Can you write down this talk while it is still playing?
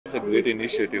It's a great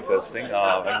initiative, first thing. And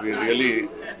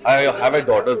I have a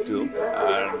daughter too,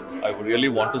 and I really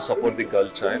want to support the girl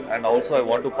child, and also I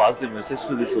want to pass the message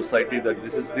to the society that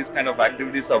these kind of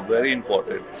activities are very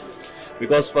important.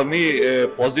 Because for me, a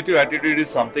positive attitude is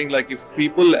something like if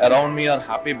people around me are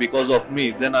happy because of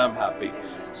me, then I am happy.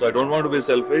 So I don't want to be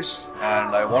selfish,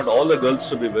 and I want all the girls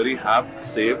to be very happy,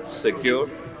 safe, secure,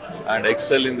 and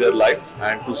excel in their life.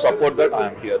 And to support that, I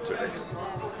am here today.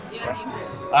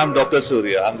 I'm Dr.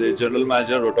 Surya. I'm the General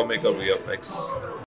Manager, Rotomaker VFX.